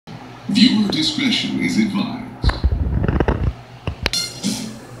Viewer discretion is advised.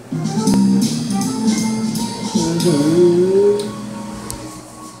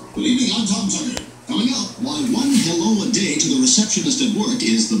 Good evening, I'm Tom Tucker. Coming up, why one hello a day to the receptionist at work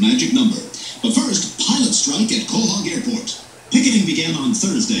is the magic number. But first, pilot strike at Quahog Airport. Picketing began on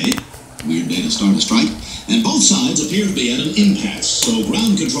Thursday. Weird day to start a strike. And both sides appear to be at an impasse. So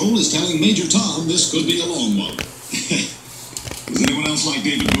ground control is telling Major Tom this could be a long one. Does anyone else like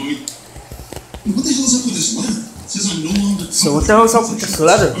David Bowie? What the hell's up with this letter? It says I'm no longer... So what the hell's up with this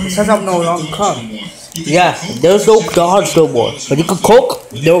letter? It says I'm no longer come. Yeah, there's no dogs no more. But you can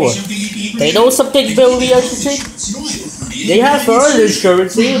cook? No. They know something very interesting? They have earned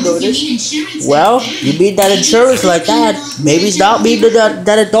insurance, you know this. Well, you mean that insurance like that, maybe it's not mean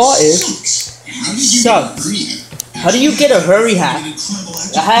that a dog is. So, how do you get a hurry hat?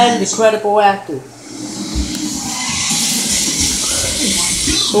 I had an incredible actor.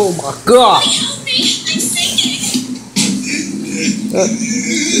 Oh my god!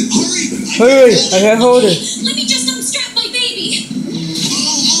 Hurry! I can't hold it. Let me just unstrap my baby.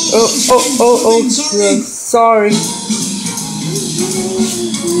 Oh, sorry.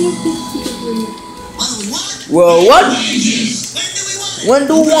 Well, what? When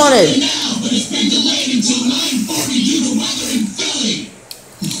do you want it?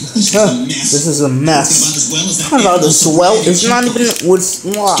 This is a mess. How about the swell? It's not even with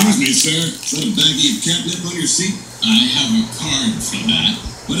swell. Excuse me, sir. Is that a baggie of catnip on your seat? I have a card for that.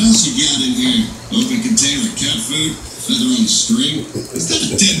 What else you got in here? Open container of cat food? Feather on a string? Is that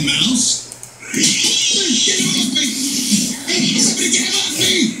a dead mouse? Get off me! Somebody get off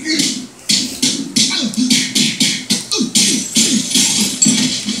me!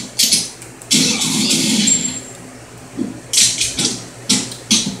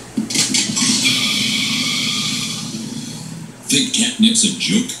 Think catnip's a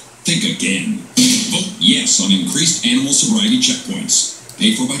joke? Think again. Vote yes on increased animal sobriety checkpoints.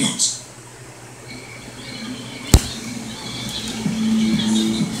 Paid for by dogs.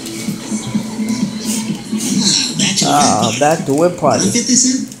 Back to whip party. Fit this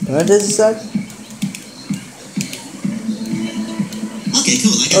in? Can I do this sec? Okay,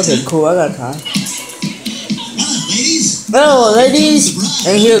 cool. I got time. Cool. I got time. Hello, ladies. Hello, ladies.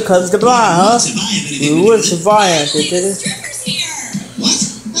 And here comes the bride, huh? We would survive, did it?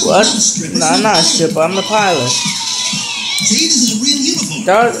 What? No, I'm not a stripper. I'm the pilot. See, this is a real uniform.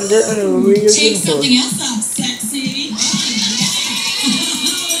 This is a real Take uniform. something else off, sexy.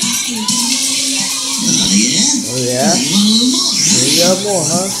 Yeah? Oh, yeah? You want a little more, huh? You got more,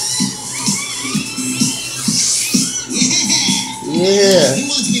 huh? Yeah.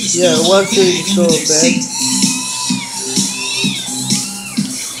 Yeah, one thing so bad.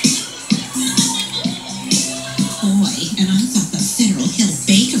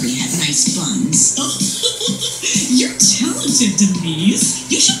 You're talented, Denise.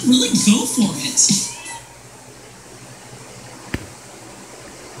 You should really go for it.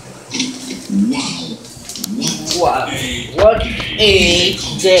 Wow. What a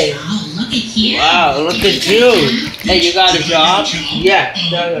day. Oh, look at you. Wow, look at you. Hey, you got a job? Yeah,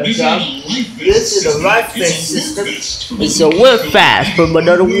 got a job. This is the right fit system. It's a work fast from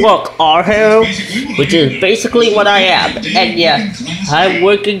another work, our hero, which is basically what I am. And yeah, I'm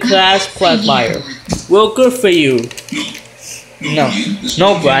working class Quagmire. Well, good for you.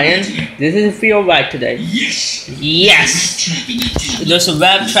 No, Brian. This doesn't feel right today. Yes. There's a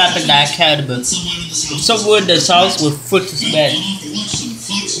rat trap in that cabin. Somewhere in this house with foot's bed.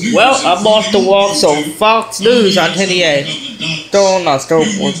 Well, I'm off to walk, so Fox News on 28. Don't not stop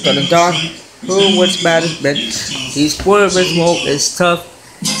what's gonna done. Who what's mad has been. He's full of his smoke is tough.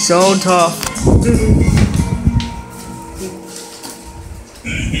 So tough.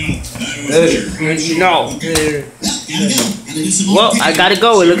 You know. Well, I gotta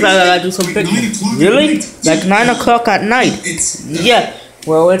go. It looks like I gotta do some picking. Really? Like 9 o'clock at night? Yeah.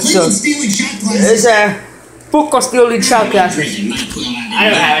 Well, it's a book of stealing shot classes. I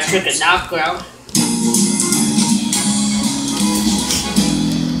don't have a trick and knockground.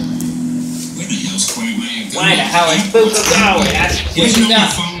 Why the hell is Puco going? That's what you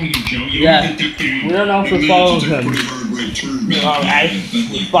got. Yeah. We don't know if we're following him. Alright.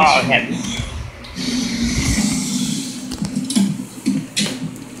 We follow him.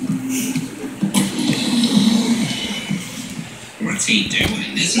 What's he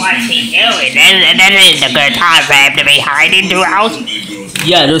doing? This is a good time for him to be hiding throughout.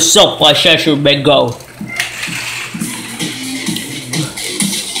 Yeah, the soap session may go.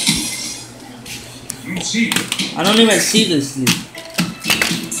 I don't even see this dude.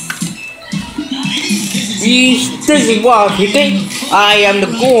 This is what you think? I am the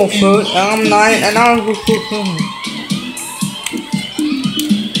golfer, and I'm 9, and I'm.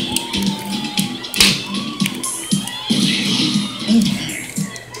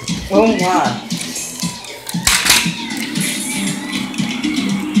 Oh my.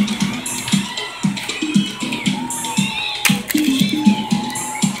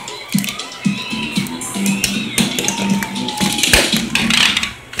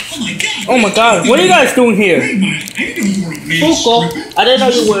 Oh my god, what are you guys doing here? Puco, I didn't know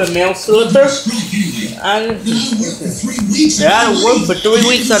you were a mail slipper. And I had to work for 3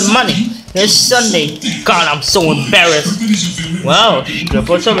 weeks on money. It's Sunday. God, I'm so embarrassed. Wow, the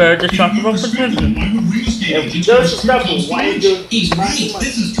first of all, just talking about potential. If there's stuff, why do you do? He's right.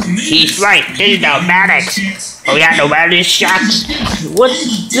 This is the Maddox. Oh yeah, the Maddox shocks. What?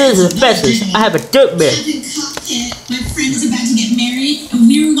 This is the bestest. I have a dirt bed. My friend is about to get married, and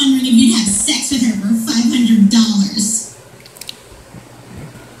we were wondering if you'd have sex with her for $500.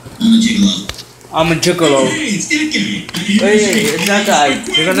 I'm a gigolo. I'm a gigolo. Hey, it's that guy. Hey, it's that guy.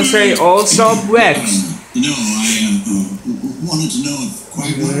 You're gonna say all sub Rex. No, I wanted to know if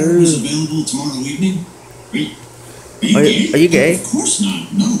Quagmire was available tomorrow evening. Are you gay? Of course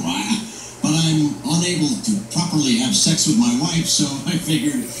not. No, but I'm unable to properly have sex with my wife, so I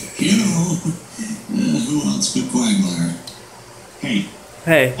figured, who else but Quagmire?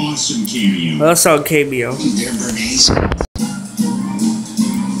 Hey. Awesome cameo. That's our cameo. There, Bernays.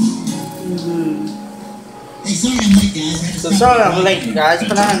 Hey, sorry I'm late, guys. So sorry I'm late, guys,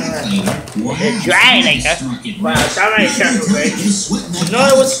 but I'm It's dry like that. wow, sorry, no,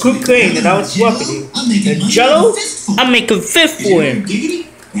 it was cocaine and I was swapping it. And Jello, I'm making fifth for him.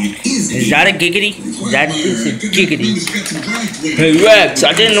 Is that a giggity? That is a giggity. Hey Rex,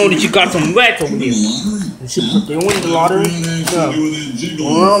 I didn't know that you got some Rex over here. You should put them in the lottery? No.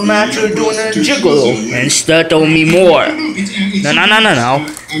 Well, I'm actually doing a gigolo. And start on me more. No.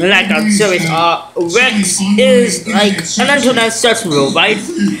 Like I'm serious, Rex is like an internet sex role, right?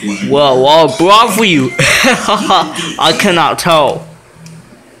 Well, bravo for you. I cannot tell.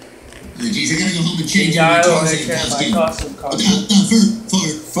 Geez, I gotta go home and change Yeah, my costume.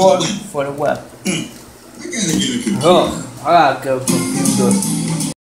 For the web. For the web. I gotta get a computer. Oh, I gotta go computer.